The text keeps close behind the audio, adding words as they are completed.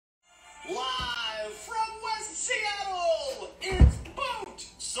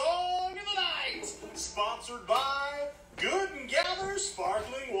sponsored by Goodman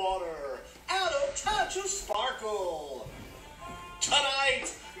Sparkling Water. Add a touch of sparkle.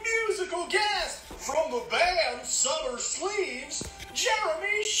 Tonight, musical guest from the band Summer Sleeves,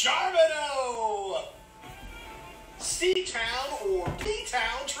 Jeremy Charbonneau. C-Town or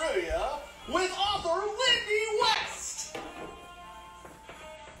P-Town trivia with author Lindy West.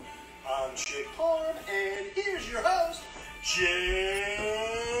 I'm Chick Parm, and here's your host, Jay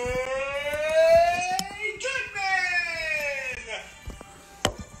Goodman.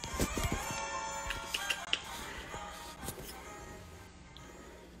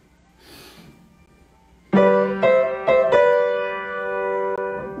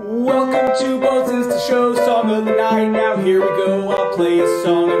 Welcome to Bolton's the show, song of the night. Now here we go, I'll play a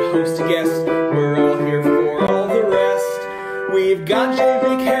song and host a guest. We're all here for all the rest. We've got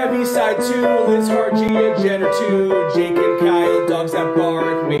J-Vic, Heavy Side 2, Liz Hart, Gia, Jenner 2, Jake and Kyle, dogs that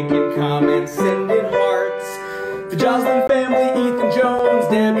bark, making comments, sending hearts. The Jocelyn family, Ethan Jones,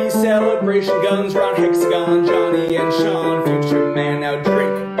 Debbie, Celebration Guns, Ron Hexagon, Johnny and Sean, Future Man, now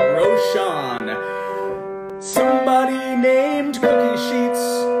drink, Roshan. Somebody named Cookie Sheets,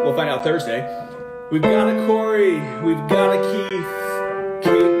 we'll find out Thursday. We've got a Corey, we've got a Keith,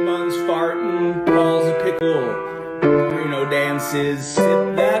 Kate Munn's farting, Paul's a pickle, Bruno dances,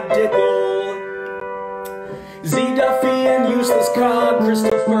 sip that dickle. Z Duffy and Useless Cod,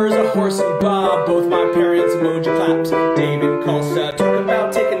 Christopher's a horse and Bob, both my parents emoji claps, David Colsa talk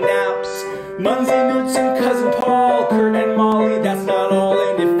about taking naps, Munzie Newts and Cousin Paul, Kurt and Molly, that's not all,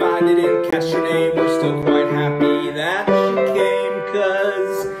 and if I didn't catch your name, we're still quite happy that she came,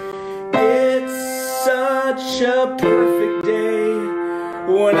 'cause it's such a perfect day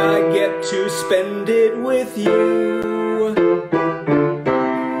when I get to spend it with you.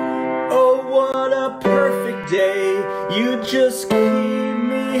 Oh, what a perfect day. You just keep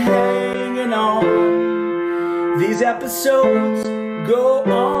me hanging on. These episodes go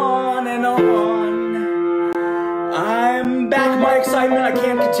on and on. I'm back, my excitement I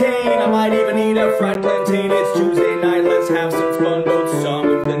can't contain. I might even eat a fried plantain. It's Tuesday night, let's have some fun. Both song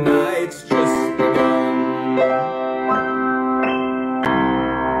of the night's just begun.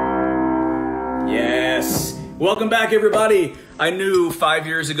 Yes. Welcome back, everybody. I knew 5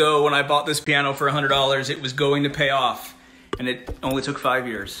 years ago when I bought this piano for $100 it was going to pay off, and it only took 5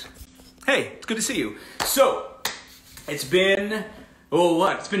 years. Hey, it's good to see you. So, it's been,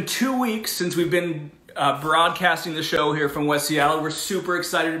 It's been 2 weeks since we've been broadcasting the show here from West Seattle. We're super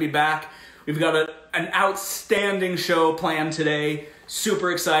excited to be back. We've got an outstanding show planned today.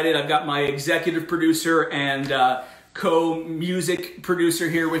 Super excited. I've got my executive producer and co-music producer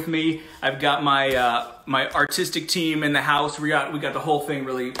here with me. I've got my my artistic team in the house. We got the whole thing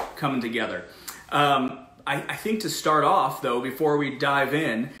really coming together. I think to start off though, before we dive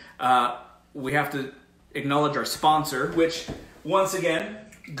in, we have to acknowledge our sponsor, which once again,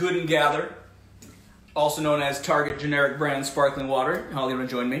 Good and Gather, also known as Target Generic Brand Sparkling Water. Holly, you want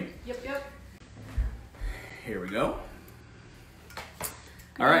to join me? Yep. Here we go.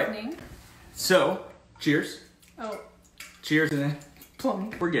 Good All right. evening. So, cheers. Oh, Cheers, and then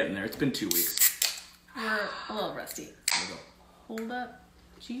plum. we're getting there. It's been 2 weeks. We're a little rusty. Here we go. Hold up,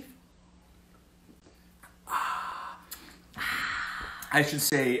 Chief. I should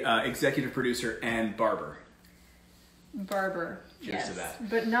say executive producer and barber. Barber. Cheers yes. to that.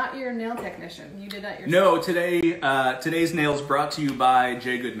 But not your nail technician. You did that yourself. No, today's nails brought to you by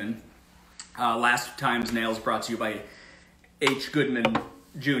Jay Goodman. Last time's nails brought to you by H. Goodman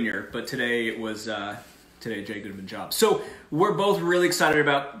Jr., but today it was Jay Goodman job. So we're both really excited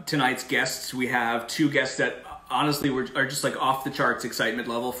about tonight's guests. We have two guests that honestly are just like off the charts excitement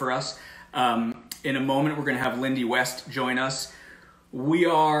level for us. In a moment, we're going to have Lindy West join us. We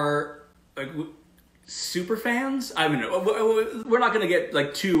are super fans. I mean, we're not going to get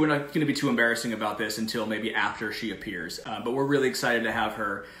we're not going to be too embarrassing about this until maybe after she appears. But we're really excited to have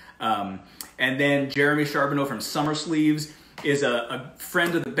her. And then Jeremy Charbonneau from Summer Sleeves is a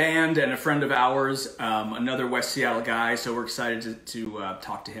friend of the band and a friend of ours, another West Seattle guy. So we're excited to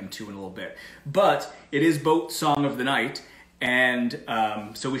talk to him too in a little bit. But it is boat song of the night. And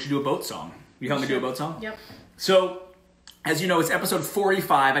so we should do a boat song. You help me do a boat song? Yep. So, as you know, it's episode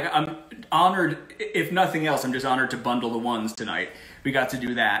 45. I'm honored, if nothing else, I'm just honored to bundle the ones tonight. We got to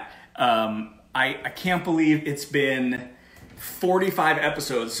do that. I can't believe it's been 45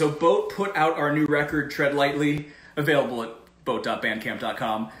 episodes. So Boat put out our new record, Tread Lightly, available at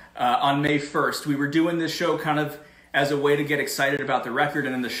boat.bandcamp.com, on May 1st. We were doing this show kind of as a way to get excited about the record,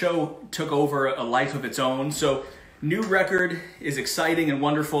 and then the show took over a life of its own. So new record is exciting and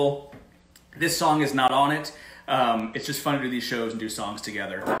wonderful. This song is not on it. It's just fun to do these shows and do songs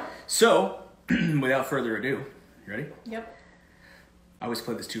together. So without further ado, you ready? Yep. I always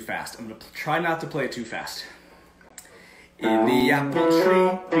play this too fast. I'm going to try not to play it too fast. In the apple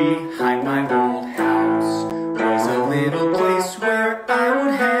tree behind my old house was a little place where I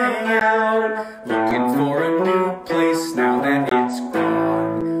would hang out, looking for a new place now that it's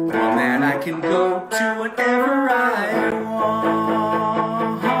gone, one that I can go to whenever I want.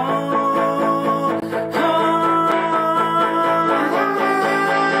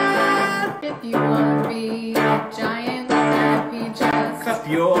 If you want to be a giant centipede, just Clap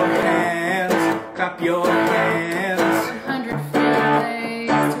your hands, clap your hands. 100 free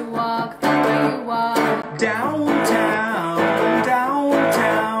legs to walk the way you walk. Downtown,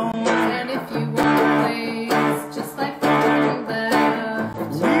 downtown. And if you want a place just like the one you left,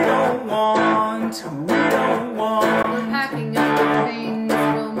 We don't want. we're packing up our things,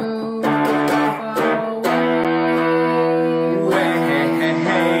 we'll move far away. Way,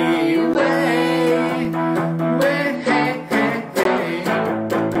 way,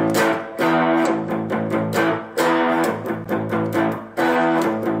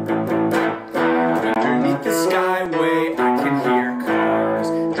 underneath the skyway, I can hear cars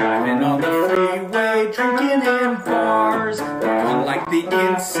driving on the freeway, drinking in bars. Unlike the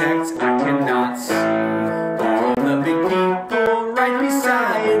insects, I cannot see all the big people right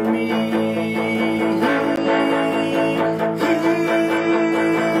beside me.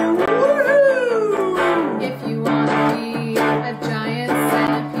 Woo-hoo! If you want to be a giant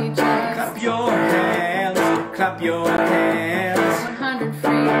centipede, just Clap your hands, clap your hands. 100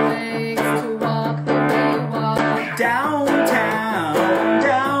 free legs to walk the way you walk. Downtown,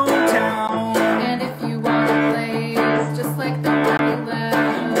 downtown. And if you want a place just like the one you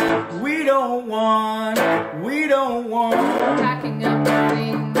left, We don't want. packing up our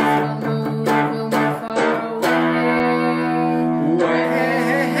things, we'll move far away.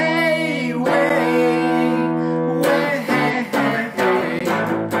 Way, way, way.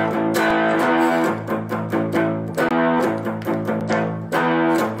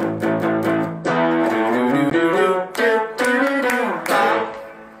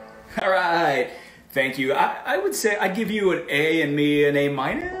 All right. Thank you. I would say I give you an A and me an A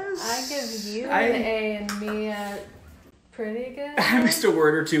minus. I give you I- an A and me a pretty good. I missed a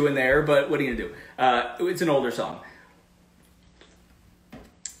word or two in there, but what are you gonna do? It's an older song.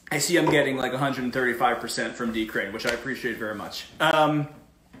 I see I'm getting like 135% from D Crane, which I appreciate very much.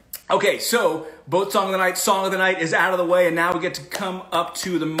 Okay, so both song of the night is out of the way, and now we get to come up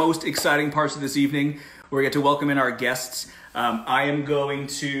to the most exciting parts of this evening, where we get to welcome in our guests. I am going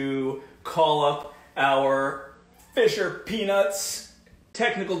to call up our Fisher Peanuts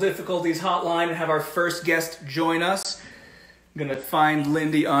technical difficulties hotline and have our first guest join us. I'm gonna find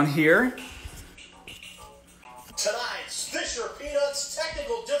Lindy on here. Tonight's Fisher Peanuts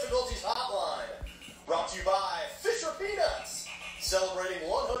Technical Difficulties Hotline, brought to you by Fisher Peanuts, celebrating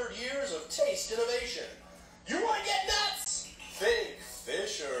 100 years of taste innovation. You want to get nuts? Think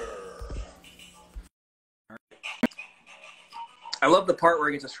Fisher. I love the part where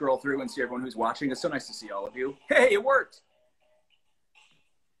I get to scroll through and see everyone who's watching. It's so nice to see all of you. Hey, it worked.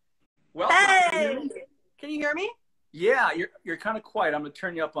 Welcome. Hey! Can you hear me? Yeah, you're kind of quiet. I'm gonna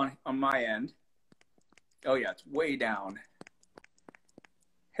turn you up on my end. Oh yeah, it's way down.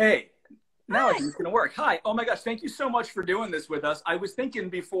 Hey, now I think it's gonna work. Hi. Oh my gosh, thank you so much for doing this with us. I was thinking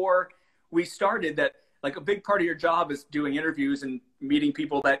before we started that like a big part of your job is doing interviews and meeting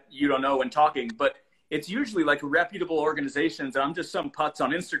people that you don't know and talking, but it's usually like reputable organizations, and I'm just some putz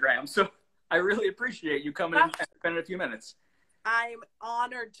on Instagram. So I really appreciate you coming in and spending a few minutes. I'm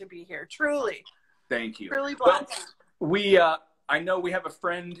honored to be here. Truly. Thank you. Truly Well, blessed. I know we have a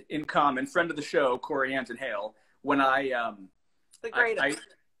friend in common, friend of the show, Corey Anton Hale. When The greatest.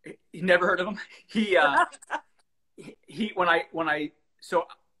 you never heard of him? So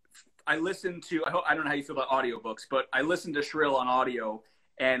I listened to, I don't know how you feel about audiobooks, but I listened to Shrill on audio.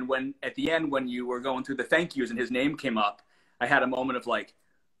 And at the end, when you were going through the thank yous and his name came up, I had a moment of like,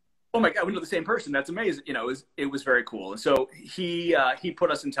 oh my God, we know the same person. That's amazing. You know, it was very cool. And so he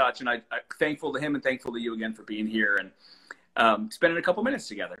put us in touch, and I'm thankful to him and thankful to you again for being here and spending a couple minutes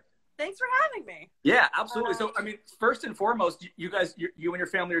together. Thanks for having me. Yeah, absolutely. So, I mean, first and foremost, you guys, you and your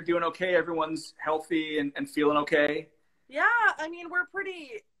family are doing okay. Everyone's healthy and feeling okay. Yeah, I mean, we're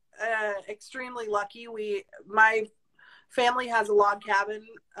pretty extremely lucky. My family has a log cabin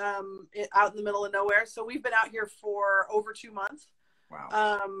out in the middle of nowhere. So we've been out here for over 2 months.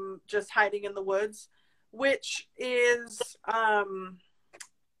 Wow. Just hiding in the woods, which is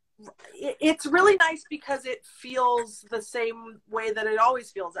it's really nice because it feels the same way that it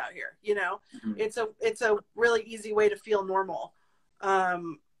always feels out here. You know, Mm-hmm. it's a really easy way to feel normal.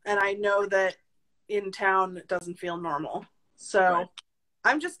 and I know that in town it doesn't feel normal. So Right.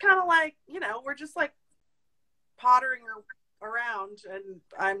 I'm just kind of like, we're just like pottering around, and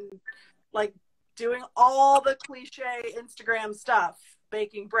I'm like doing all the cliche Instagram stuff,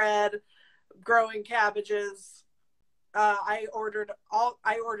 baking bread, growing cabbages. I ordered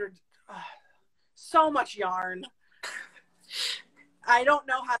so much yarn. I don't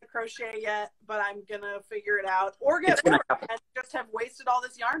know how to crochet yet, but I'm gonna figure it out, or get bored and just have wasted all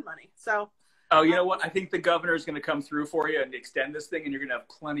this yarn money. So, oh, you know what? I think the governor is going to come through for you and extend this thing, and you're going to have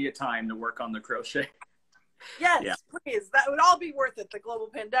plenty of time to work on the crochet. yes, Yeah. please. That would all be worth it. The global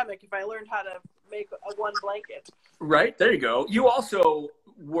pandemic, if I learned how to make one blanket. Right, there you go. You also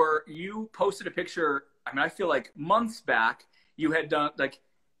you posted a picture. I mean, I feel like months back you had done like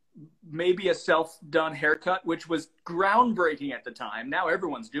maybe a self-done haircut, which was groundbreaking at the time. Now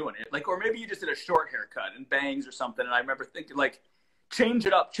everyone's doing it. Like, or maybe you just did a short haircut and bangs or something. And I remember thinking, like,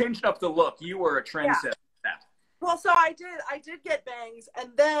 changing up the look. You were a trendsetter. Yeah. Well, so I did get bangs,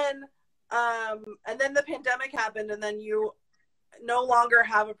 and then the pandemic happened, and then you no longer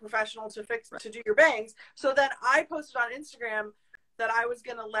have a professional to do your bangs. So then I posted on Instagram that I was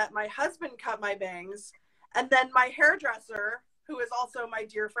going to let my husband cut my bangs, and then my hairdresser, who is also my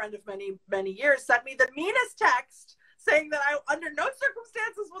dear friend of many, many years, sent me the meanest text saying that under no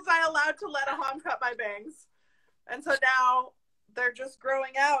circumstances was I allowed to let a hom cut my bangs. And so now they're just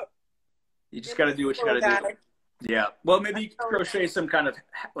growing out. You just got to do what you got to do. Yeah. Well, maybe you could crochet some kind of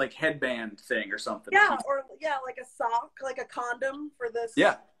like headband thing or something. Yeah, like a sock, like a condom for this.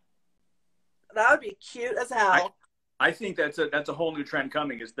 Yeah. That would be cute as hell. I think that's a whole new trend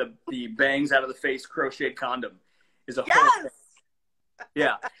coming, is the bangs out of the face crocheted condom is a whole thing.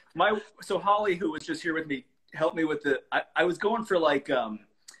 Yeah. So Holly, who was just here with me, helped me with I was going for like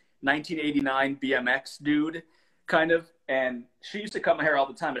 1989 BMX dude kind of, and she used to cut my hair all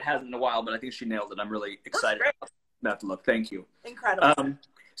the time. It hasn't in a while, but I think she nailed it. I'm really excited about the look. Thank you. Incredible.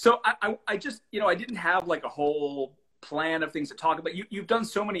 So I just, I didn't have like a whole plan of things to talk about. You've done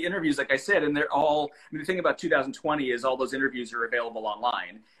so many interviews, like I said, and they're all, the thing about 2020 is all those interviews are available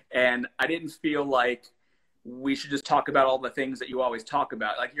online. And I didn't feel like we should just talk about all the things that you always talk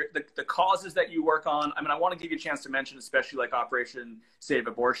about, like the causes that you work on. I mean, I want to give you a chance to mention, especially like Operation Save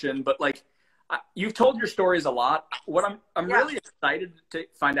Abortion, but like you've told your stories a lot. What I'm really excited to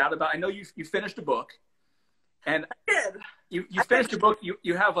find out about, I know you finished a book, and you finished a book.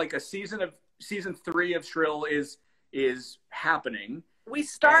 You have like season 3 of Shrill is happening. We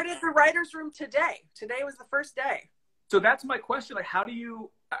started the writer's room today. Today was the first day. So that's my question. Like, how do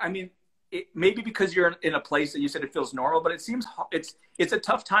you, I mean, maybe because you're in a place that you said it feels normal, but it seems it's a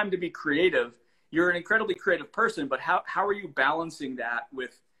tough time to be creative. You're an incredibly creative person, but how are you balancing that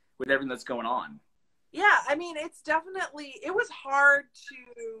with everything that's going on? Yeah, I mean, it was hard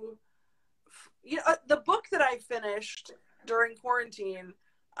to, the book that I finished during quarantine,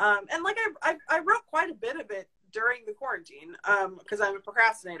 and like I wrote quite a bit of it during the quarantine, because I'm a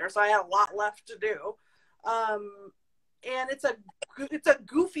procrastinator, so I had a lot left to do. And it's a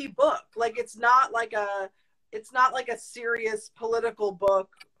goofy book. Like it's not like a serious political book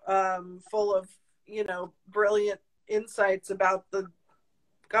full of brilliant insights about the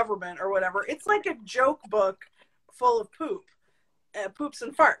government or whatever. It's like a joke book full of poops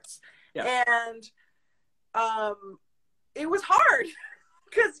and farts. Yeah. And it was hard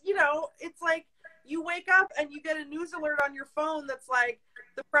because it's like you wake up and you get a news alert on your phone that's like,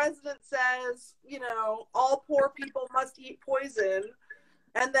 the president says, all poor people must eat poison.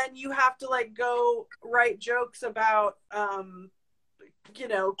 And then you have to like go write jokes about,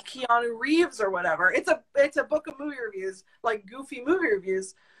 Keanu Reeves or whatever. It's a book of movie reviews, like goofy movie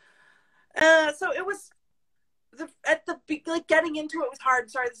reviews. So it was like getting into it was hard.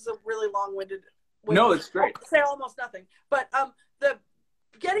 Sorry, this is a really long-winded. No, it's great. I'll say almost nothing, but the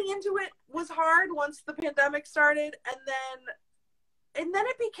getting into it was hard once the pandemic started, and then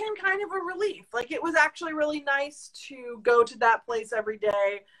it became kind of a relief. Like it was actually really nice to go to that place every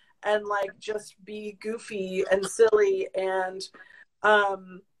day and like just be goofy and silly. And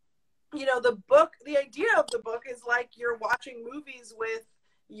the idea of the book is like you're watching movies with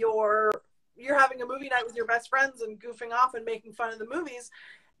you're having a movie night with your best friends and goofing off and making fun of the movies.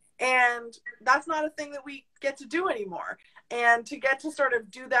 And that's not a thing that we get to do anymore. And to get to sort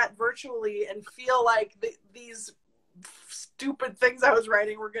of do that virtually and feel like these stupid things I was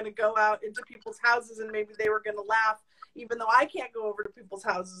writing were going to go out into people's houses and maybe they were going to laugh, even though I can't go over to people's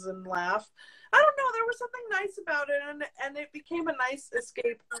houses and laugh. I don't know. There was something nice about it, and it became a nice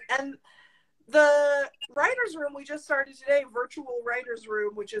escape. And the writer's room we just started today, virtual writer's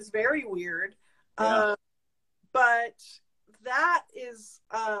room, which is very weird. Yeah. But that is,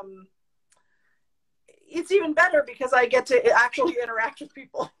 it's even better because I get to actually interact with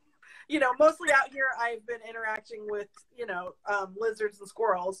people. You know, mostly out here, I've been interacting with, you know, lizards and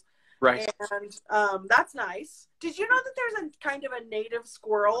squirrels. Right. And that's nice. Did you know that there's a kind of a native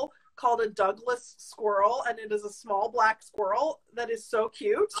squirrel called a Douglas squirrel, and it is a small black squirrel that is so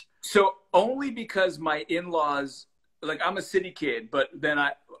cute? So only because my in-laws, like I'm a city kid, but then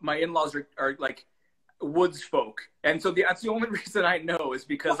my in-laws are like woods folk. And so that's the only reason I know is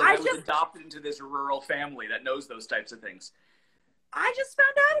because I was adopted into this rural family that knows those types of things. I just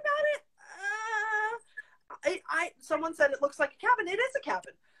found out about it. Someone said it looks like a cabin. It is a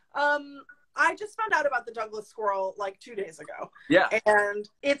cabin. I just found out about the Douglas squirrel like 2 days ago. Yeah. And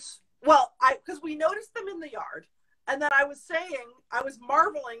it's, because we noticed them in the yard. And then I was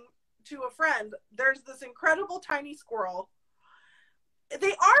marveling to a friend, there's this incredible tiny squirrel.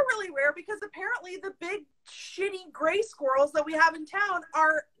 They are really rare because apparently the big shitty gray squirrels that we have in town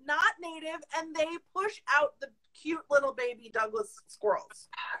are not native, and they push out the cute little baby Douglas squirrels.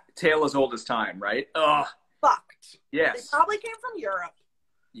 Tale as old as time, right? Ugh. Fucked. Yes. They probably came from Europe.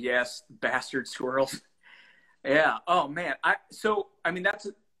 Yes, bastard squirrels. Yeah. Oh man.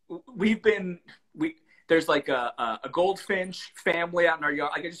 There's like a goldfinch family out in our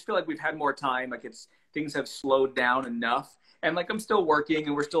yard. Like, I just feel like we've had more time. Like things have slowed down enough. And like, I'm still working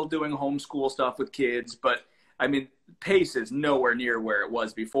and we're still doing homeschool stuff with kids, but I mean, pace is nowhere near where it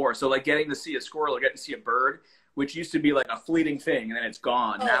was before. So like getting to see a squirrel or getting to see a bird, which used to be like a fleeting thing and then it's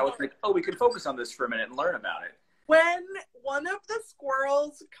gone. Oh. Now it's like, oh, we can focus on this for a minute and learn about it. When one of the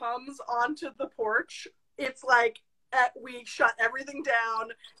squirrels comes onto the porch, it's like, we shut everything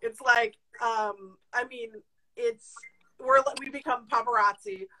down. It's like, we become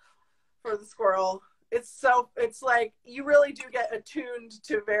paparazzi for the squirrel. It's like you really do get attuned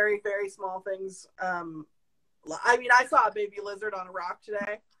to very, very small things. I saw a baby lizard on a rock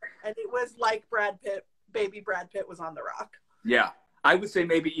today, and it was like baby Brad Pitt was on the rock. Yeah. I would say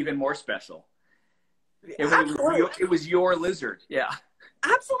maybe even more special. Absolutely. It was your lizard. Yeah.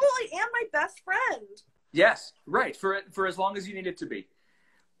 Absolutely. And my best friend. Yes. Right. For as long as you need it to be.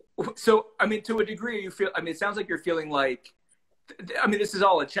 So, I mean, to a degree, it sounds like you're feeling like, this is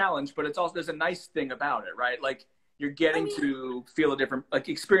all a challenge, but there's a nice thing about it, right? Like you're getting to feel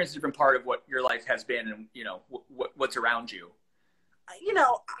experience a different part of what your life has been and, you know, what's around you. You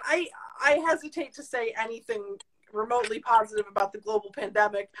know, I hesitate to say anything remotely positive about the global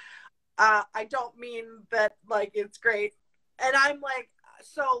pandemic. I don't mean that like it's great. And I'm like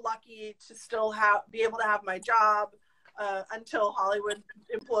so lucky to still be able to have my job until Hollywood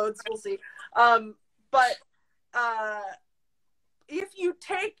implodes. We'll see. But if you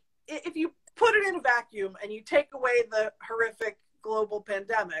put it in a vacuum and you take away the horrific global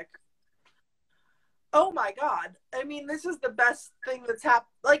pandemic, oh my God. I mean, this is the best thing that's happened.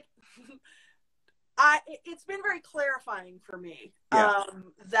 Like, it's been very clarifying for me,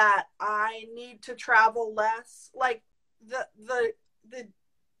 that I need to travel less. Like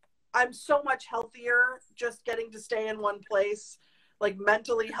I'm so much healthier just getting to stay in one place, like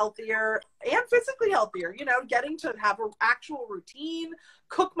mentally healthier and physically healthier, you know, getting to have an actual routine,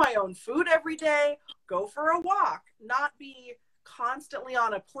 cook my own food every day, go for a walk, not be constantly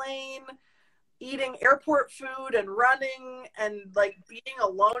on a plane, eating airport food and running and like being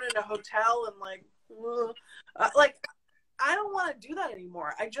alone in a hotel and like I don't want to do that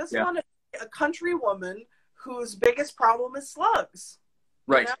anymore. I just want to be a country woman whose biggest problem is slugs.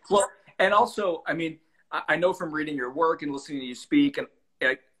 Right. You know? Well, and also, I mean, I know from reading your work and listening to you speak, and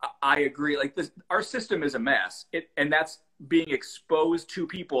I agree. Like our system is a mess, and that's being exposed to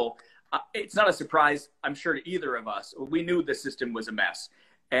people. It's not a surprise, I'm sure, to either of us. We knew the system was a mess,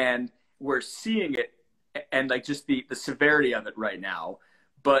 and we're seeing it, and like just the severity of it right now.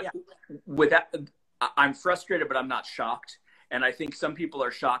 But with that, I'm frustrated, but I'm not shocked. And I think some people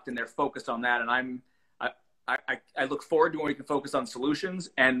are shocked and they're focused on that. And I look forward to when we can focus on solutions,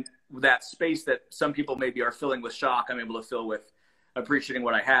 and that space that some people maybe are filling with shock, I'm able to fill with appreciating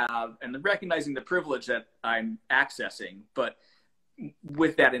what I have and recognizing the privilege that I'm accessing. But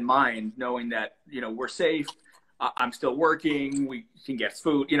with that in mind, knowing that, you know, we're safe, I'm still working, we can get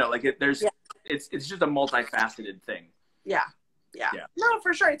food, you know, like it's just a multifaceted thing. Yeah. No,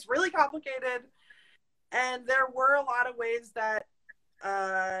 for sure. It's really complicated. And there were a lot of ways that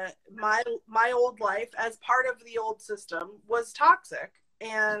my old life as part of the old system was toxic,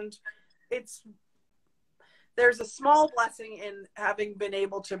 and there's a small blessing in having been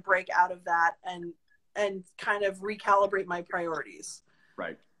able to break out of that and kind of recalibrate my priorities.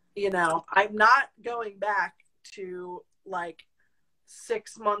 Right. You know, I'm not going back to like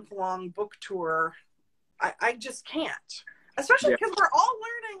 6-month long book tour. I just can't, especially because we're all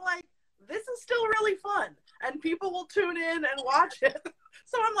learning, like, this is still really fun and people will tune in and watch it.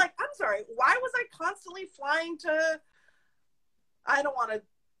 So I'm like, I'm sorry, why was I constantly flying to, I don't want to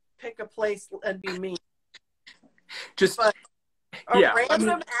pick a place and be mean. Just, but a yeah.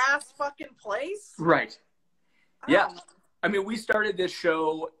 random ass fucking place? Right. I Yeah. don't know. I mean, we started this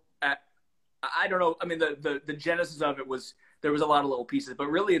show at, I don't know, I mean, the genesis of it was, there was a lot of little pieces, but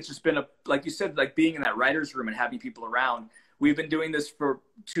really it's just been like you said, like being in that writer's room and having people around. We've been doing this for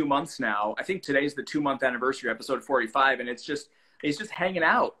 2 months now. I think today's the 2-month anniversary, episode 45, and it's just hanging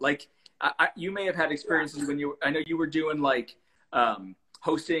out. Like, you may have had experiences when I know you were doing like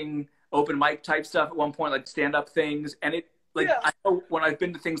hosting open mic type stuff at one point, like stand-up things. And I know when I've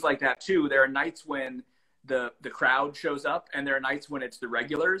been to things like that too, there are nights when the crowd shows up and there are nights when it's the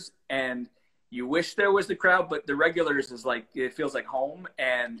regulars, and you wish there was the crowd, but the regulars is like, it feels like home.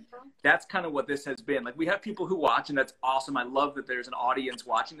 And that's kind of what this has been. Like, we have people who watch, and that's awesome. I love that there's an audience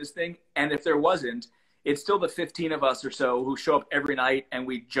watching this thing. And if there wasn't, it's still the 15 of us or so who show up every night and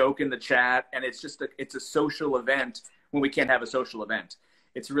we joke in the chat. And it's just it's a social event when we can't have a social event.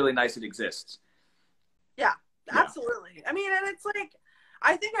 It's really nice it exists. Yeah, absolutely. Yeah. I mean, and it's like,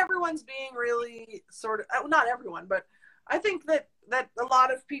 I think everyone's being really sort of, not everyone, but I think that a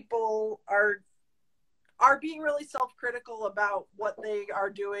lot of people are being really self-critical about what they are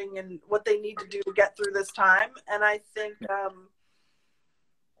doing and what they need to do to get through this time. And I think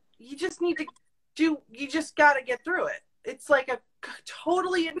you just need to you just got to get through it. It's like a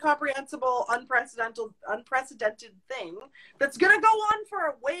totally incomprehensible, unprecedented thing that's going to go on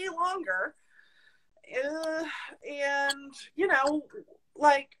for way longer. And, you know,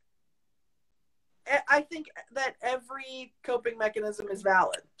 like, I think that every coping mechanism is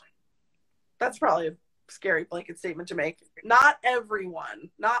valid. That's probably a scary blanket statement to make. Not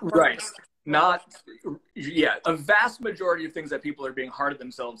everyone. Not right. A vast majority of things that people are being hard on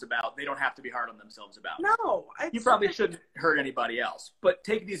themselves about, they don't have to be hard on themselves about. No. You probably shouldn't hurt anybody else, but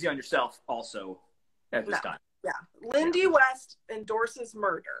take it easy on yourself also at this time. Yeah. Lindy West endorses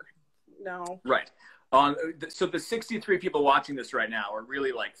murder. No. Right. So the 63 people watching this right now are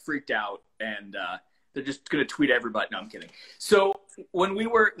really like freaked out, and they're just going to tweet everybody. No, I'm kidding. So when we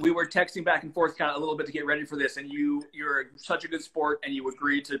were texting back and forth kind of a little bit to get ready for this, and you're such a good sport and you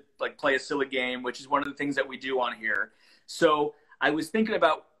agreed to like play a silly game, which is one of the things that we do on here. So I was thinking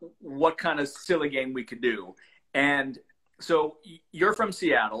about what kind of silly game we could do. And so you're from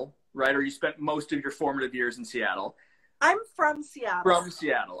Seattle, right? Or you spent most of your formative years in Seattle. I'm from Seattle. From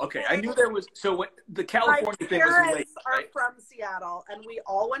Seattle. Okay. I knew there was, so the California thing was late, right? My parents are from Seattle, and we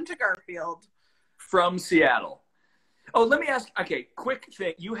all went to Garfield. From Seattle. Oh, let me ask, okay, quick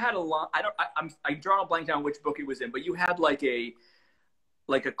thing. You had a lot, I draw a blank down which book it was in, but you had like a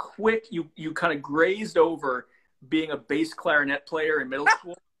quick, you kind of grazed over being a bass clarinet player in middle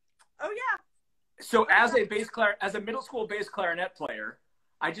school. Oh yeah. So as a middle school bass clarinet player,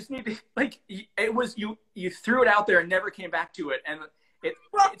 I just need to, like, it was, you threw it out there and never came back to it. And it's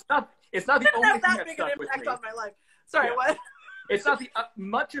not the only thing that stuck with me. On my life. Sorry, yeah. What? It's not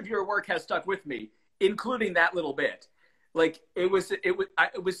much of your work has stuck with me, including that little bit. Like, it was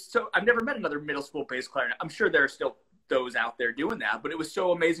so, I've never met another middle school bass clarinet. I'm sure there are still those out there doing that, but it was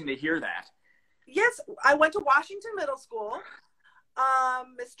so amazing to hear that. Yes. I went to Washington Middle School,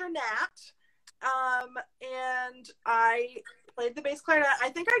 Mr. Nat, and I played the bass clarinet. I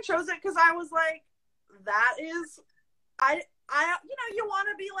think I chose it because I was like, that is, you want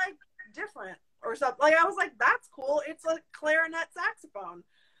to be like different or something. Like, I was like, that's cool. It's a clarinet saxophone.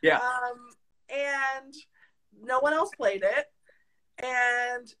 Yeah. And no one else played it,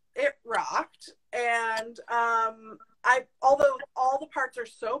 and it rocked. And although all the parts are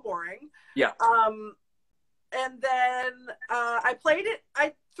so boring. Yeah. And then I played it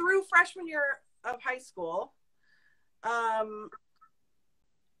through freshman year of high school. And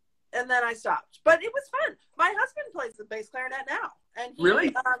then I stopped, but it was fun. My husband plays the bass clarinet now, and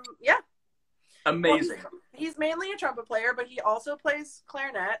really, yeah, amazing. Well, he's mainly a trumpet player, but he also plays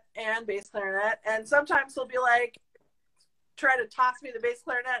clarinet and bass clarinet. And sometimes he'll be like, try to toss me the bass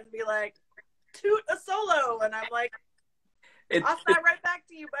clarinet and be like, toot a solo, and I'm like, toss that right back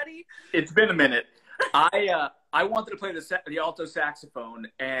to you, buddy. It's been a minute. I wanted to play the alto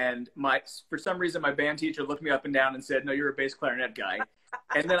saxophone, and for some reason my band teacher looked me up and down and said, "No, you're a bass clarinet guy."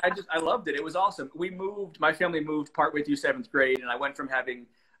 And then I loved it. It was awesome. My family moved partway through 7th grade, and I went from having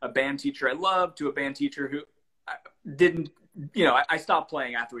a band teacher I loved to a band teacher who didn't, I stopped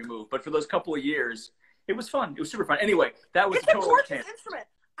playing after we moved. But for those couple of years, it was fun. It was super fun. Anyway, that was it's a gorgeous instrument.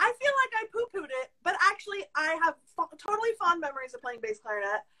 I feel like I poo-pooed it, but actually I have totally fond memories of playing bass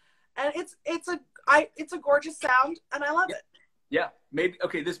clarinet. and it's a gorgeous sound, and I love it. Yeah, maybe.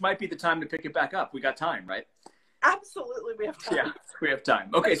 Okay, this might be the time to pick it back up. We got time, right? Absolutely, we have time. Yeah, we have time.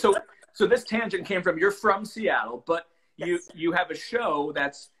 Okay, so this tangent came from, you're from Seattle, but Yes. you have a show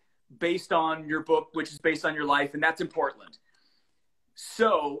that's based on your book, which is based on your life, and that's in Portland.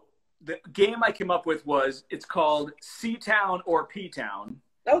 So the game I came up with it's called C-Town or P-Town.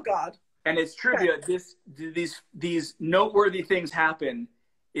 Oh God. And it's trivia. These noteworthy things happen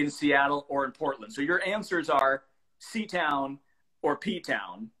in Seattle or in Portland. So your answers are C-Town or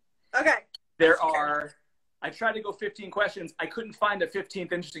P-Town. Okay. I tried to go 15 questions. I couldn't find a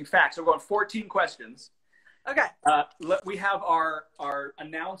 15th interesting fact. So we're going 14 questions. Okay. We have our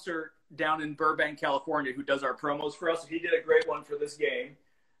announcer down in Burbank, California, who does our promos for us. He did a great one for this game.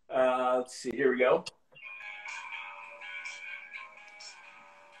 Let's see. Here we go.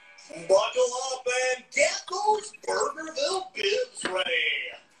 Buckle up and get those Burgerville bibs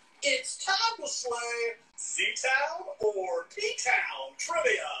ready. It's time to slay C-Town or P-Town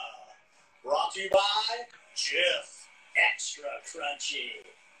trivia. Brought to you by Jif Extra Crunchy.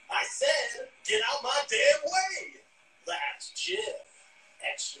 I said, get out my damn way. That's Jif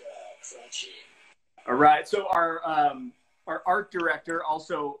Extra Crunchy. All right. So our art director,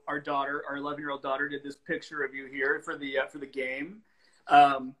 also our daughter, our 11-year-old daughter, did this picture of you here for the game.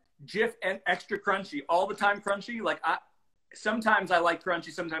 Jif and Extra Crunchy, all the time crunchy. Like sometimes I like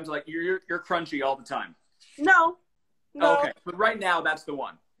crunchy, sometimes I like you're crunchy all the time. No. Okay, but right now that's the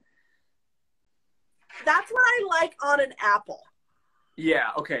one. That's what I like on an apple. Yeah.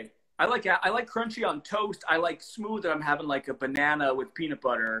 Okay. I like crunchy on toast. I like smooth that I'm having like a banana with peanut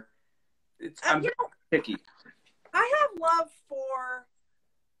butter. I'm very picky. I have love for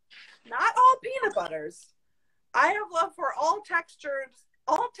not all peanut butters. I have love for all textures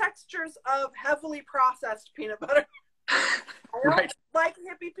of heavily processed peanut butter. I don't like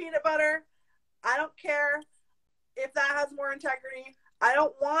hippie peanut butter. I don't care if that has more integrity. I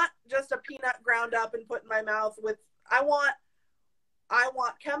don't want just a peanut ground up and put in my mouth with. I want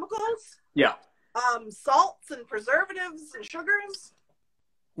chemicals. Yeah. Salts and preservatives and sugars.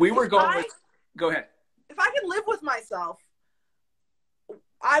 Go ahead. If I could live with myself,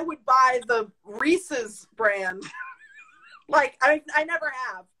 I would buy the Reese's brand. Like I never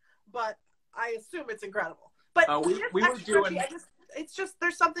have, but I assume it's incredible. But it's just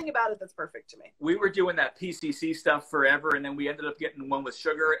there's something about it that's perfect to me. We were doing that PCC stuff forever, and then we ended up getting one with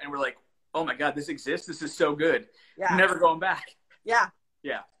sugar, and we're like, oh my God, this exists. This is so good. Yeah. Never going back. Yeah.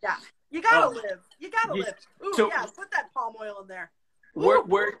 Yeah. Yeah. You gotta live. You gotta live. Ooh, so, yeah. Put that palm oil in there.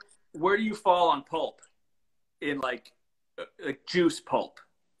 Where do you fall on pulp? In like juice pulp?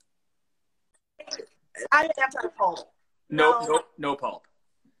 I have to have pulp. No pulp.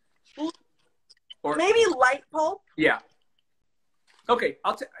 Or maybe light pulp. Yeah. Okay.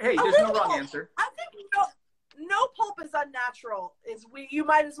 Hey, there's no wrong answer. I think no pulp is unnatural. You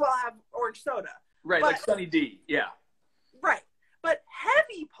might as well have orange soda. Right, like Sunny D. Yeah. Right, but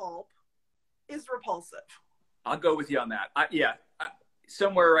heavy pulp is repulsive. I'll go with you on that.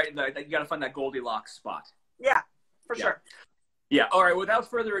 Somewhere right there, you got to find that Goldilocks spot. Yeah, for sure. Yeah. All right. Without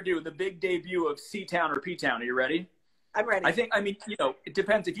further ado, the big debut of C-Town or P-Town. Are you ready? I'm ready. It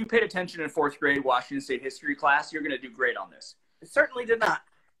depends. If you paid attention in 4th grade Washington State history class, you're going to do great on this. I certainly did not.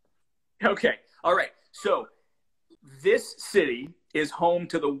 Okay. All right. So this city is home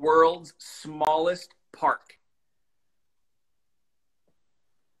to the world's smallest park.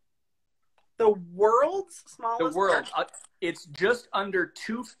 The world's smallest? The world. It's just under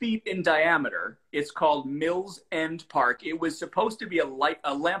 2 feet in diameter. It's called Mills End Park. It was supposed to be a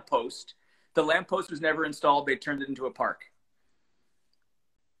lamppost. The lamppost was never installed. They turned it into a park.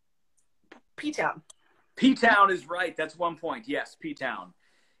 P-Town. P-Town is right. That's 1 point. Yes, P-Town.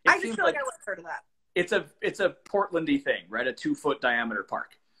 I just feel like I would have heard of that. It's a Portlandy thing, right? A 2-foot diameter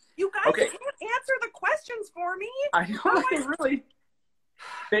park. You guys can't answer the questions for me. I know. Really.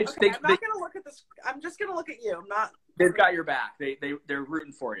 I'm not going to look at this. I'm just going to look at you. I'm not. They've got your back. They're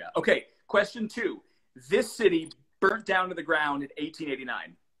rooting for you. Okay. Question 2. This city burnt down to the ground in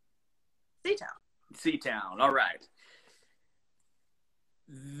 1889. C-Town. C-Town. All right.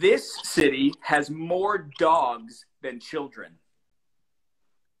 This city has more dogs than children.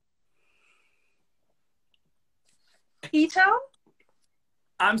 P-Town?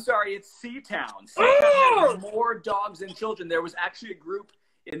 I'm sorry, it's C-Town. C-Town has more dogs than children. There was actually a group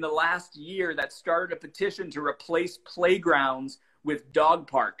in the last year that started a petition to replace playgrounds with dog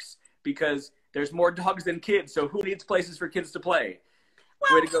parks because there's more dogs than kids. So who needs places for kids to play?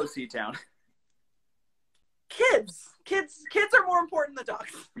 Well, way to go, C-Town. Kids are more important than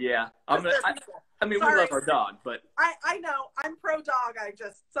dogs. Yeah. We We love our dog, but I know I'm pro dog.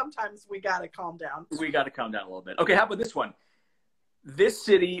 Sometimes we got to calm down. we got to calm down a little bit. Okay. How about this one? This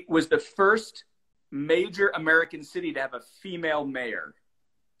city was the first major American city to have a female mayor.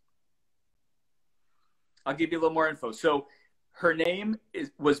 I'll give you a little more info. So her name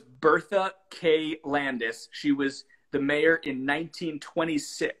was Bertha K. Landis. She was the mayor in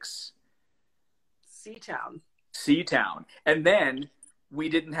 1926. Seatown. And then we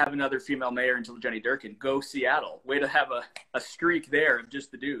didn't have another female mayor until Jenny Durkin. Go Seattle. Way to have a streak there of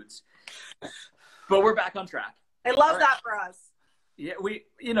just the dudes. But we're back on track. I love that for us. Yeah,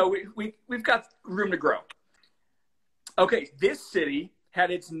 we've got room to grow. Okay, this city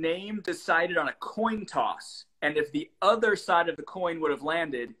had its name decided on a coin toss. And if the other side of the coin would have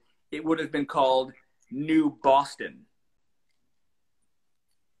landed, it would have been called New Boston.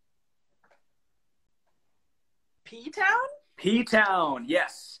 P-Town? P-Town,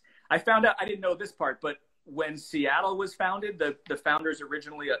 yes. I found out, I didn't know this part, but when Seattle was founded, the founders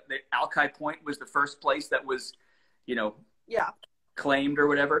originally, the Alki Point was the first place that was, claimed or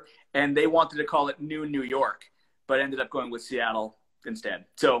whatever. And they wanted to call it New York, but ended up going with Seattle instead.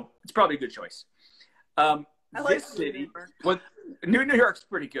 So it's probably a good choice. This city, New York's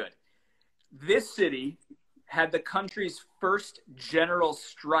pretty good. This city had the country's first general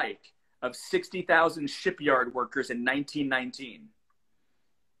strike of 60,000 shipyard workers in 1919.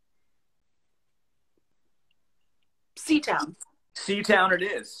 Seatown it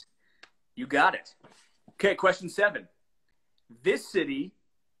is. You got it. Okay, question 7. This city,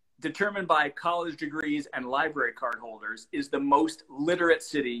 determined by college degrees and library card holders, is the most literate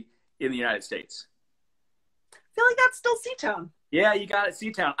city in the United States. I feel like that's still Seatown. Yeah, you got it,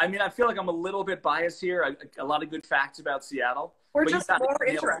 Seatown. I feel like I'm a little bit biased here. A lot of good facts about Seattle. We're just more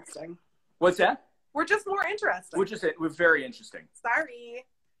interesting. What's that? We're just more interesting. We're very interesting. Sorry.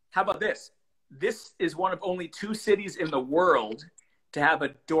 How about this? This is one of only 2 cities in the world to have a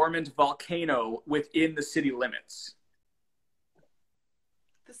dormant volcano within the city limits.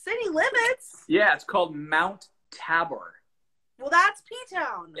 The city limits? Yeah, it's called Mount Tabor. Well, that's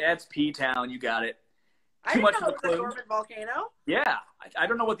P-Town. Yeah, it's P-Town. You got it. I didn't know it was a dormant volcano. Yeah. I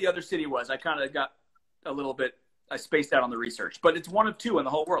don't know what the other city was. I kind of got a little bit, I spaced out on the research. But it's one of 2 in the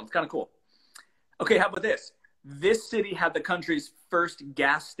whole world. It's kind of cool. Okay, how about this? This city had the country's first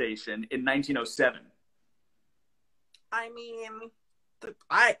gas station in 1907.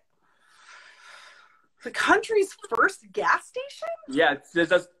 The country's first gas station? Yeah, this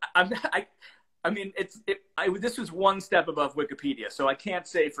was one step above Wikipedia, so I can't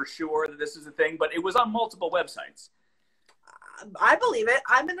say for sure that this is a thing, but it was on multiple websites. I believe it.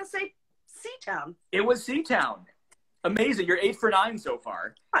 I'm going to say Seatown. It was Seatown. Amazing. You're 8 for 9 so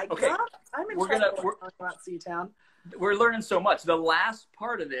far. My God. I'm excited to talk about Seatown. We're learning so much. The last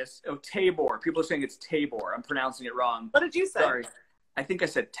part of this, Tabor. People are saying it's Tabor. I'm pronouncing it wrong. What did you say? Sorry. I think I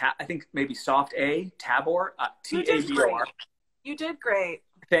said I think maybe soft A, Tabor, T-A-B-O-R. You did great.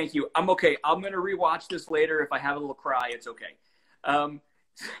 Thank you. I'm okay. I'm going to rewatch this later. If I have a little cry, it's okay.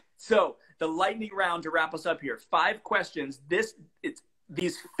 So the lightning round to wrap us up here. 5 questions.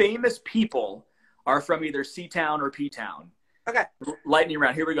 These famous people are from either Seatown or P-Town. Okay. Lightning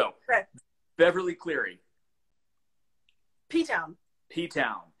round. Here we go. Okay. Beverly Cleary. P-Town.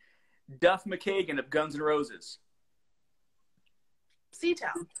 P-Town. Duff McKagan of Guns N' Roses.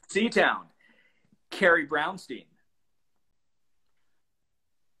 Seatown. Seatown. Carrie Brownstein.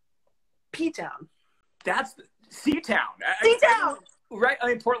 P-Town. That's Seatown. Seatown. Right.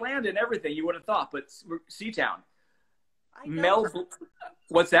 Portland and everything you would have thought, but Seatown. I know her.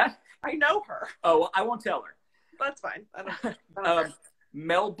 What's that? I know her. Oh, well, I won't tell her. That's fine. I don't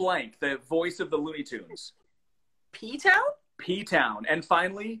Mel Blanc, the voice of the Looney Tunes. P-Town? P-Town. And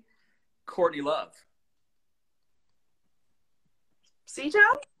finally, Courtney Love.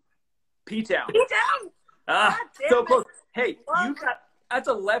 Seatown? P-Town. P-Town! So close. Hey, that's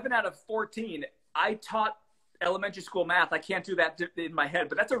 11 out of 14. I taught elementary school math. I can't do that in my head,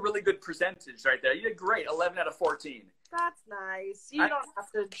 but that's a really good percentage right there. You did great. 11 out of 14. That's nice. You don't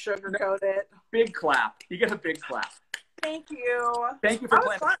have to sugarcoat it. Big clap. You get a big clap. Thank you. Thank you for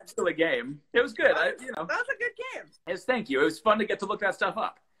playing still a game. It was good. That was a good game. Yes, thank you. It was fun to get to look that stuff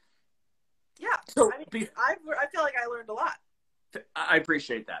up. Yeah. So I feel like I learned a lot. I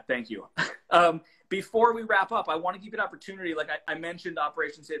appreciate that. Thank you. Before we wrap up, I want to give you an opportunity. Like I mentioned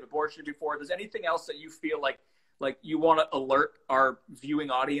Operation Save Abortion before. If there's anything else that you feel like you want to alert our viewing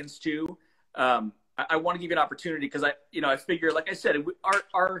audience to, I want to give you an opportunity because I figure, like I said,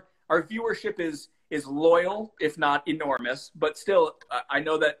 our viewership is loyal, if not enormous, but still, I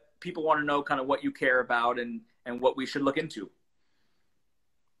know that people want to know kind of what you care about and what we should look into.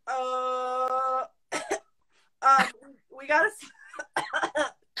 We gotta.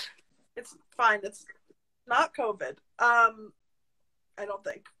 It's fine. It's not COVID. I don't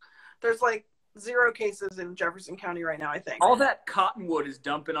think there's like 0 cases in Jefferson County right now. I think all that cottonwood is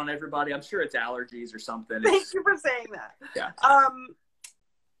dumping on everybody. I'm sure it's allergies or something. Thank you for saying that. Yeah.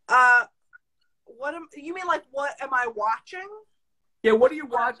 What you mean? Like, what am I watching? Yeah. What do you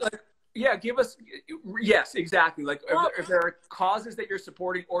watch? Like, yeah. Give us. Yes, exactly. Like, if there are causes that you're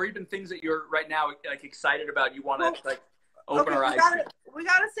supporting, or even things that you're right now like excited about, you want to like open our eyes. We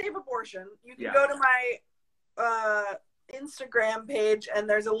gotta save abortion. You can go to my Instagram page, and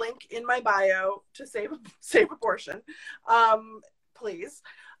there's a link in my bio to save abortion. Please.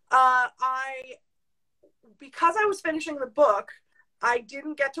 Because I was finishing the book, I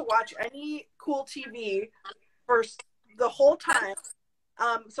didn't get to watch any cool TV for the whole time.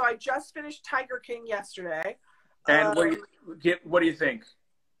 So I just finished Tiger King yesterday. And what do you think?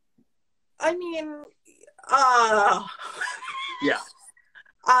 I mean, yeah.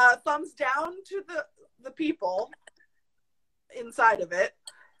 Thumbs down to the people inside of it.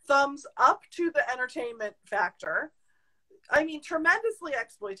 Thumbs up to the entertainment factor. I mean, tremendously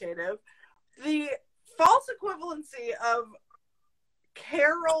exploitative. The false equivalency of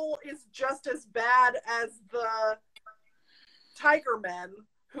Carol is just as bad as the Tiger Men,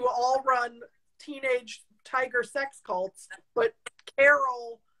 who all run teenage tiger sex cults, but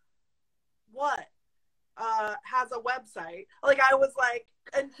Carol has a website. Like, I was like,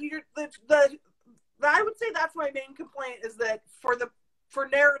 and I would say that's my main complaint, is that for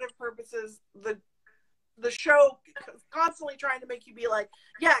narrative purposes, the show constantly trying to make you be like,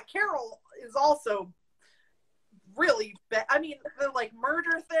 yeah, Carol is also really bad. I mean, the like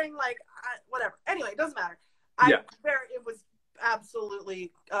murder thing, like whatever. Anyway, it doesn't matter. It was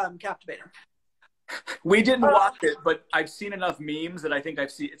absolutely captivating. We didn't watch it, but I've seen enough memes that I think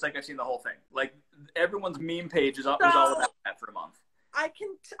I've seen the whole thing. Like, everyone's meme page was all about that for a month. I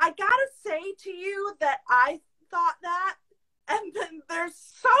gotta say to you that I thought that, and then there's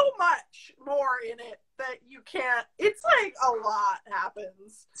so much more in it that you can't. It's like a lot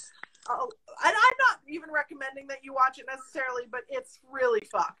happens. And I'm not even recommending that you watch it necessarily, but it's really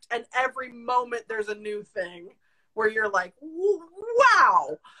fucked. And every moment there's a new thing where you're like,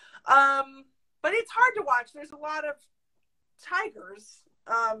 wow. But it's hard to watch. There's a lot of tigers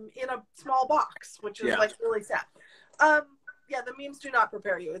in a small box, which is like really sad. Yeah, the memes do not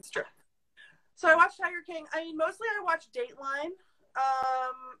prepare you. It's true. So I watched Tiger King. I mean, mostly I watch Dateline.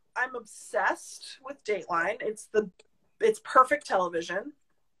 I'm obsessed with Dateline. It's perfect television.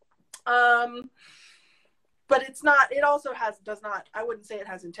 But it's not. It also does not. I wouldn't say it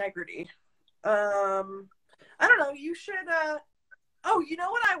has integrity. I don't know. You should. Oh, you know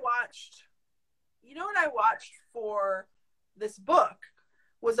what I watched? You know what I watched for this book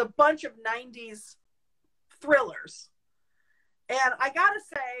was a bunch of 90s thrillers. And I gotta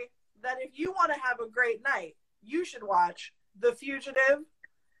say that if you want to have a great night, you should watch The Fugitive,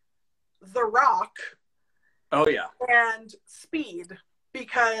 The Rock. Oh, yeah. And Speed,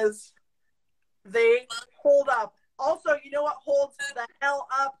 because they hold up. Also, you know what holds the hell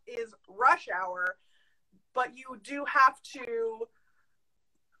up is Rush Hour, but you do have to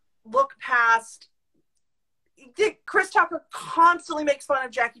look past. Chris Tucker constantly makes fun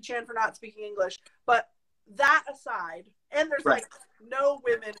of Jackie Chan for not speaking English, but that aside, and there's like no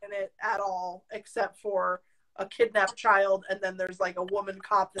women in it at all except for a kidnapped child, and then there's like a woman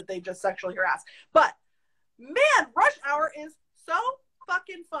cop that they just sexually harass. But man, Rush Hour is so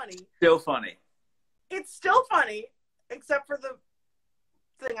fucking funny. Still funny. It's still funny, except for the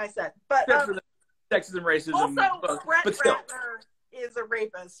thing I said. But for the sexism, racism. Also, Brett still. Ratner is a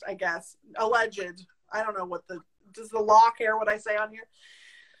rapist, I guess. Alleged. I don't know does the law care what I say on here?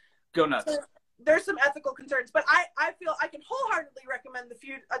 Go nuts. There's some ethical concerns, but I feel I can wholeheartedly recommend a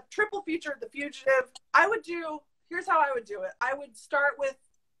triple feature of The Fugitive. Here's how I would do it. I would start with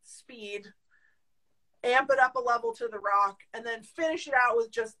Speed, amp it up a level to The Rock, and then finish it out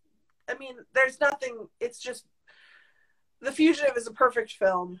with there's nothing. It's just, The Fugitive is a perfect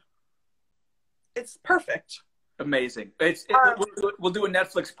film. It's perfect. Amazing. We'll do a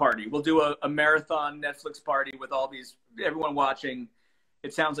Netflix party. We'll do a marathon Netflix party with everyone watching.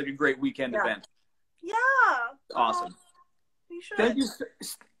 It sounds like a great weekend event. Yeah. Awesome. You should. Thank you,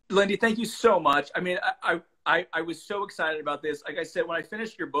 Lindy. Thank you so much. I mean, I was so excited about this. Like I said, when I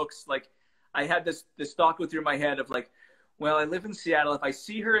finished your books, like, I had this thought go through my head of like, well, I live in Seattle. If I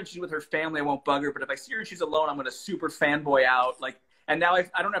see her and she's with her family, I won't bug her. But if I see her and she's alone, I'm going to super fanboy out. Like, and now I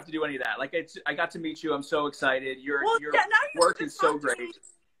don't have to do any of that. Like, I got to meet you. I'm so excited. Your work is so great.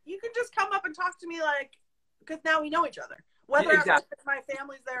 you can just come up and talk to me, like, because now we know each other. Whether Exactly. my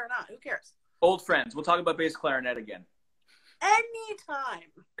family's there or not, who cares? Old friends. We'll talk about bass clarinet again. Anytime.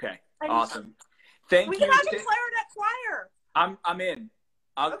 Okay. Anytime. Awesome. Thank We you. can have a clarinet choir. I'm in.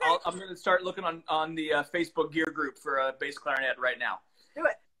 I'm going to start looking on the Facebook gear group for a bass clarinet right now. Do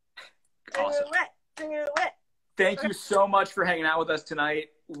it. Awesome. Do it. Thank you so much for hanging out with us tonight.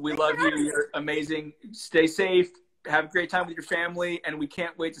 We love you. You're amazing. Stay safe. Have a great time with your family. And we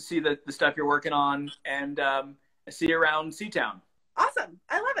can't wait to see the stuff you're working on. And see you around Seatown. Awesome.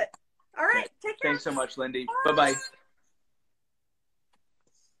 I love it. All right. Take care. Thanks so much, Lindy. Bye-bye.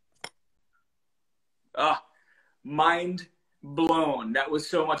 Mind blown. That was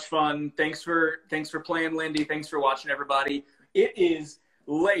so much fun. Thanks for playing, Lindy. Thanks for watching, everybody. It is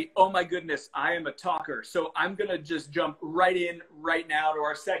late. Oh my goodness, I am a talker. So I'm gonna just jump right in right now to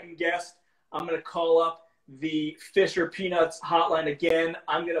our second guest. I'm gonna call up the Fisher Peanuts hotline again.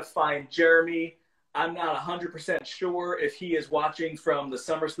 I'm gonna find Jeremy. I'm not 100% sure if he is watching from the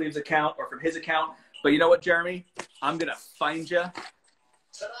Summer Sleeves account or from his account, but you know what, Jeremy? I'm gonna find you.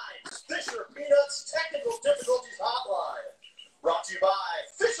 Tonight's Fisher Peanuts Technical Difficulties Hotline, brought to you by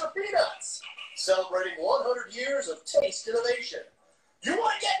Fisher Peanuts, celebrating 100 years of taste innovation. You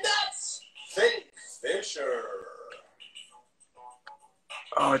want to get nuts? Think Fisher.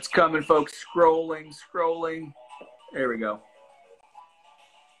 Oh, it's coming, folks. Scrolling. There we go.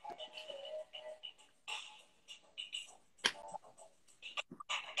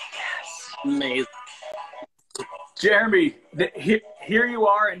 Yes. Amazing. Jeremy, here you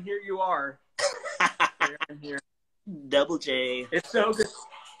are, and here you are. Here. Double J. It's so good.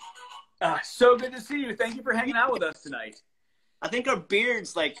 So good to see you. Thank you for hanging out with us tonight. I think our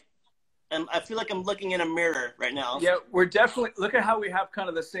beards, like, I feel like I'm looking in a mirror right now. Yeah, we're definitely, look at how we have kind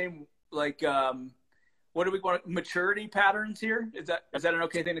of the same, like, what do we want, maturity patterns here? Is that an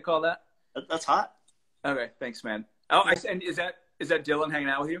okay thing to call that? That's hot. Okay, thanks, man. Oh, and is that Dylan hanging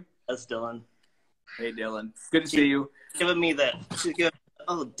out with you? That's Dylan. Hey, Dylan. Good to see you. Giving me that.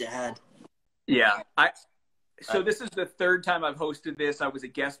 Oh, Dad. Yeah. So this is the third time I've hosted this. I was a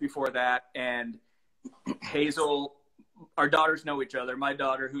guest before that, and Hazel, our daughters know each other. My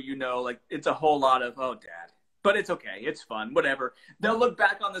daughter, who you know, like, it's a whole lot of, oh, Dad. But it's okay. It's fun. Whatever. They'll look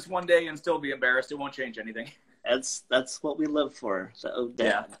back on this one day and still be embarrassed. It won't change anything. That's what we live for. So, oh,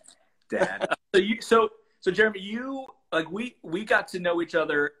 Dad. Yeah. Dad. So Jeremy, you, like, we got to know each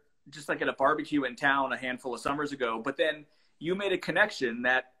other just like at a barbecue in town a handful of summers ago, but then you made a connection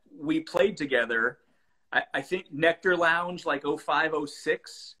that we played together. I think Nectar Lounge, like 05,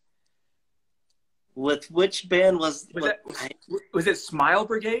 06. With which band was it Smile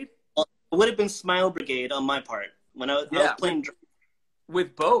Brigade? It would have been Smile Brigade on my part when I was playing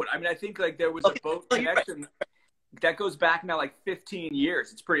with Boat. I mean, I think like there was a Boat connection that goes back now like 15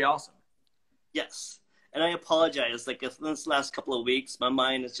 years. It's pretty awesome. Yes. And I apologize. Like, if this last couple of weeks, my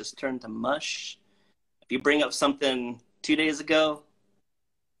mind has just turned to mush. If you bring up something 2 days ago,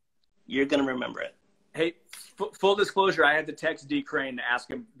 you're going to remember it. Hey, full disclosure, I had to text D. Crane to ask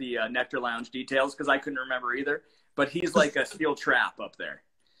him the Nectar Lounge details because I couldn't remember either. But he's like a steel trap up there.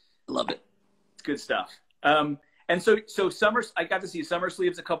 I love it. It's good stuff. And so I got to see Summer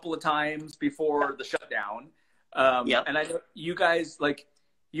Sleeves a couple of times before the shutdown. And I know you guys, like,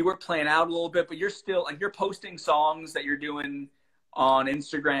 you were playing out a little bit, but you're still, like, you're posting songs that you're doing on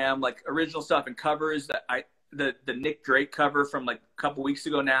Instagram, like original stuff and covers that the Nick Drake cover from like a couple weeks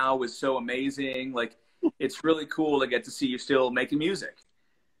ago now was so amazing. Like, it's really cool to get to see you still making music.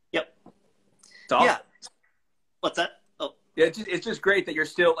 Yep. It's awesome. Yeah. What's that? Oh, yeah. It's just great that you're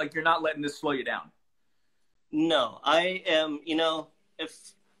still, like, you're not letting this slow you down. No, I am, if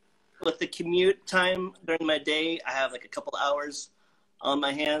with the commute time during my day, I have like a couple hours on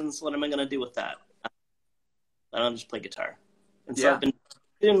my hands. What am I going to do with that? I don't just play guitar. And so I've been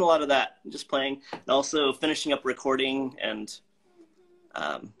doing a lot of that, just playing, and also finishing up recording and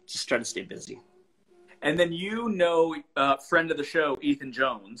just trying to stay busy. And then friend of the show, Ethan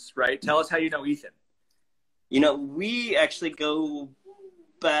Jones, right? Tell us how you know Ethan. We actually go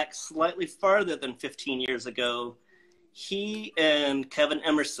back slightly farther than 15 years ago. He and Kevin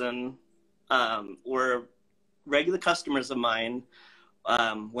Emerson were regular customers of mine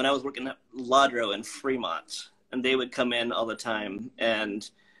when I was working at Ladro in Fremont, and they would come in all the time, and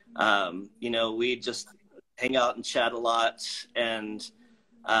we'd just hang out and chat a lot, and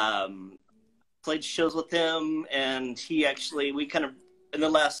played shows with him. And we kind of, in the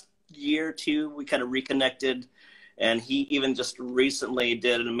last year or two, we kind of reconnected, and he even just recently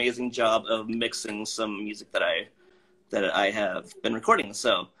did an amazing job of mixing some music that I have been recording.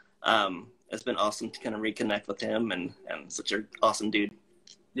 So it's been awesome to kind of reconnect with him, and such an awesome dude.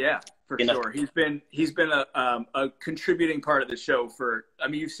 Yeah, for You know? sure. He's been a contributing part of the show for. I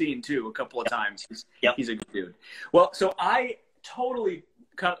mean, you've seen too a couple of times. He's a good dude. Well, so I totally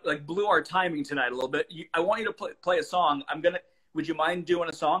kind of like blew our timing tonight a little bit. I want you to play a song. Would you mind doing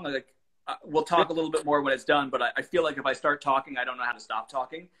a song? Like, we'll talk a little bit more when it's done. But I feel like if I start talking, I don't know how to stop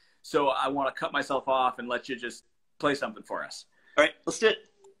talking. So I want to cut myself off and let you just play something for us. All right, let's do it.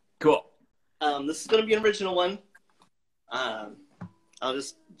 Cool. This is going to be an original one. I'll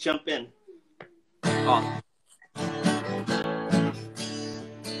just jump in. Awesome.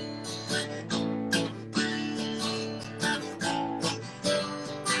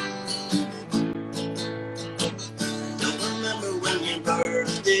 Don't remember when your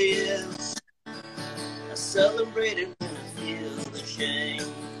birthday is. I celebrate it when I feel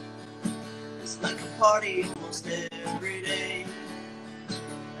ashamed. It's like a party almost every day.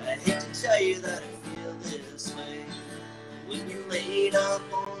 I hate to tell you that I feel this way. When you're laid up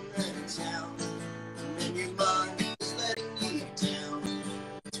on the town, and then your mind is letting you down.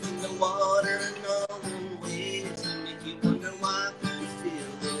 Between the water and all the waves, that make you wonder why you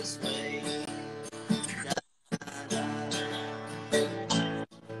feel this way.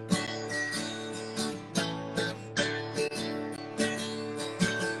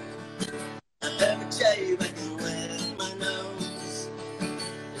 I never tell you I can wet my nose.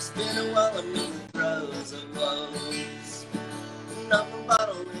 It's been a while, I'm in the throes of woes. Nothing but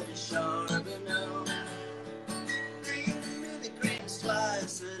a little sharp enough. Breathe through the greens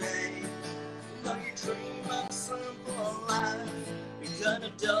twice a day. You know you dream of simple life. You're kind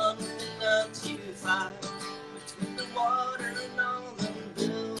of done with it, not too far. Between the water and all the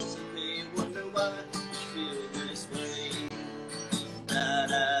bills, and they wonder why you feel this way. Da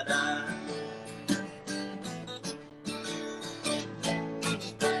da da.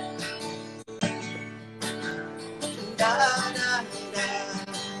 Da da da.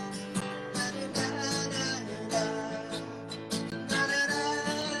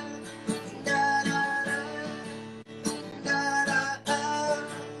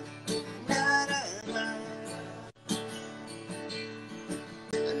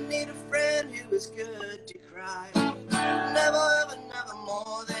 I need a friend who is good to cry. Never ever, never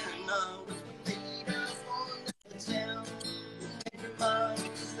more than enough. Lead us on the town. And your mind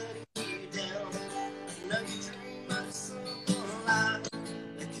is letting you down. You know you dream of simple life.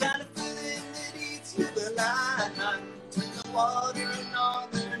 The kind of feeling that eats you alive. Between the water and all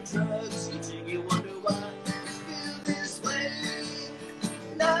the drugs, you take you wonder why you feel this way.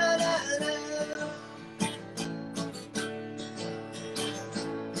 La la la.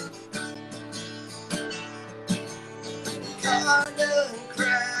 Car doesn't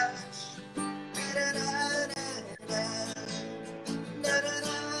crash. Da da da da da da da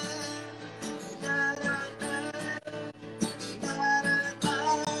da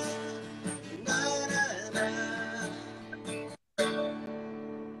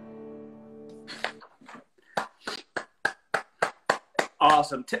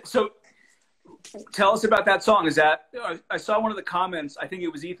Awesome. So tell us about that song. Is that, I saw one of the comments, I think it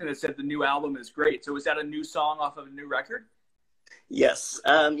was Ethan that said the new album is great. So is that a new song off of a new record? Yes.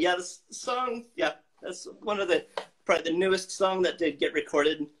 Yeah, this song, yeah, that's one of probably the newest song that did get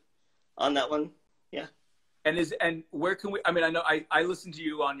recorded on that one. Yeah. And where can we, I mean, I know I listened to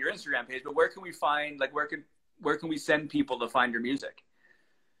you on your Instagram page, but where can we find, like, where can we send people to find your music?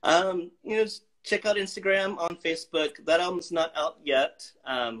 You know, just check out Instagram, on Facebook. That album's not out yet.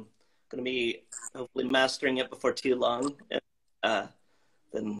 Going to be hopefully mastering it before too long.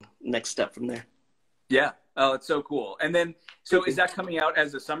 Then next step from there. Yeah. Oh, it's so cool. And then, so is that coming out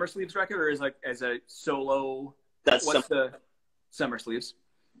as a Summer Sleeves record or is like as a solo? That's what's the Summer Sleeves?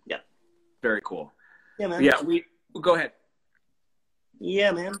 Yeah. Very cool. Yeah, man. Yeah, go ahead.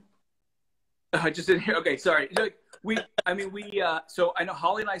 Yeah, man. I just didn't hear. Okay, sorry. So I know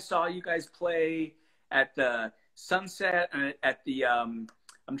Holly and I saw you guys play at the Sunset and at the, I'm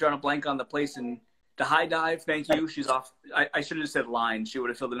drawing a blank on the place in the High Dive. Thank you. She's off. I should have just said Line. She would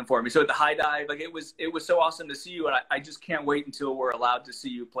have filled it in for me. So at the High Dive, like it was so awesome to see you. And I just can't wait until we're allowed to see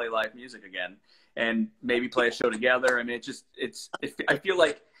you play live music again and maybe play a show together. I mean, I feel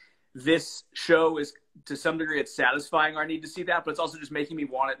like this show is, to some degree, it's satisfying our need to see that, but it's also just making me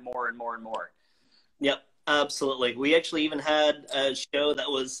want it more and more and more. Yep, absolutely. We actually even had a show that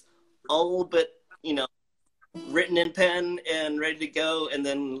was all but, you know, written in pen and ready to go, and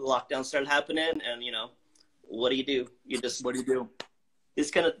then lockdown started happening, and, you know, what do? What do you do?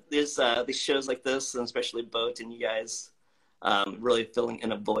 It's kind of, these shows like this, and especially Boat and you guys, really filling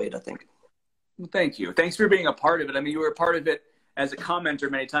in a void, I think. Well, thank you. Thanks for being a part of it. I mean, you were a part of it as a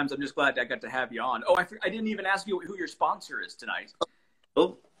commenter many times. I'm just glad I got to have you on. Oh, I didn't even ask you who your sponsor is tonight.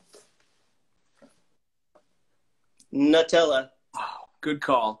 Oh, Nutella. Oh, good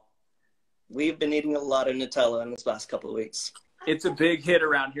call. We've been eating a lot of Nutella in this last couple of weeks. It's a big hit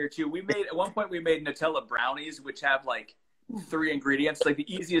around here too. At one point we made Nutella brownies, which have like 3 ingredients, like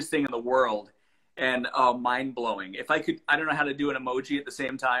the easiest thing in the world, and mind blowing. If I could, I don't know how to do an emoji at the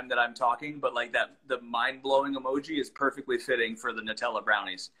same time that I'm talking, but like that, the mind blowing emoji is perfectly fitting for the Nutella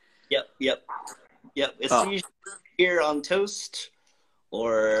brownies. Yep. It's usually here on toast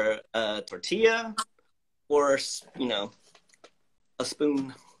or a tortilla or, you know, a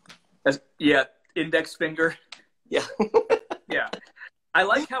spoon. Yeah, index finger. Yeah. Yeah. I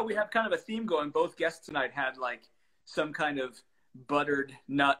like how we have kind of a theme going. Both guests tonight had like some kind of buttered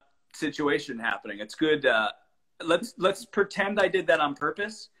nut situation happening. It's good. Let's pretend I did that on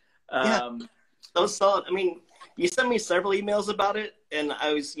purpose. Yeah. That was solid. I mean, you sent me several emails about it, and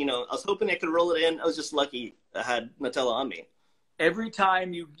I was hoping I could roll it in. I was just lucky I had Nutella on me. Every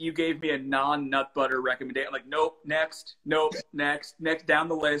time you gave me a non-nut butter recommendation, I'm like, nope, next, down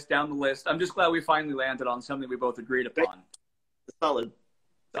the list. I'm just glad we finally landed on something we both agreed upon. Solid.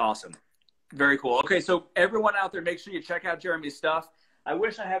 Awesome. Very cool. Okay, so everyone out there, make sure you check out Jeremy's stuff. I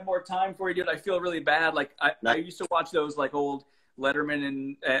wish I had more time for you, dude. I feel really bad. Like, I used to watch those, like, old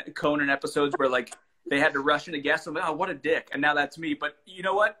Letterman and Conan episodes where, like, they had to rush into guests. I'm like, oh, what a dick. And now that's me. But you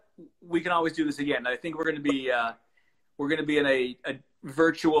know what? We can always do this again. I think we're going to be in a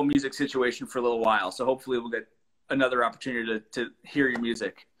virtual music situation for a little while. So hopefully we'll get another opportunity to hear your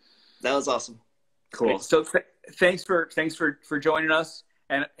music. That was awesome. Cool. Great. So thanks for joining us.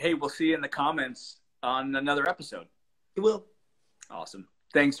 And hey, we'll see you in the comments on another episode. You will. Awesome.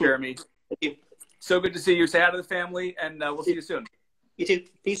 Thanks, Jeremy. Thank you. So good to see you. Say hi to the family, and we'll see you soon. You too.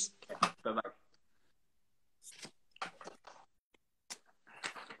 Peace. Bye-bye.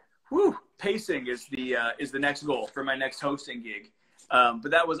 Whew. Pacing is the next goal for my next hosting gig.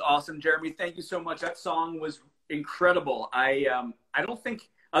 But that was awesome, Jeremy. Thank you so much. That song was incredible. I don't think,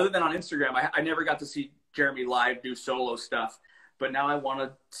 other than on Instagram, I never got to see Jeremy live do solo stuff. But now I want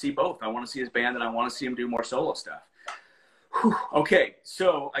to see both. I want to see his band, and I want to see him do more solo stuff. Whew. Okay,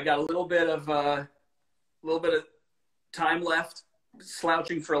 so I got a little bit of time left,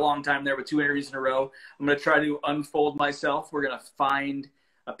 slouching for a long time there with 2 interviews in a row. I'm going to try to unfold myself. We're going to find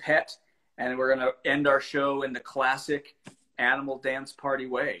a pet, and we're going to end our show in the classic animal dance party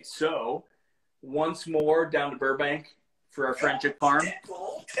way. So once more down to Burbank for our friend Chick Parham.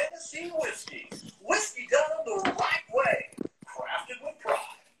 Old Tennessee whiskey. Whiskey done the right way. Crafted with pride.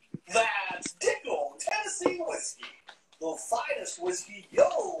 That's Dick Old Tennessee whiskey. The finest whiskey you'll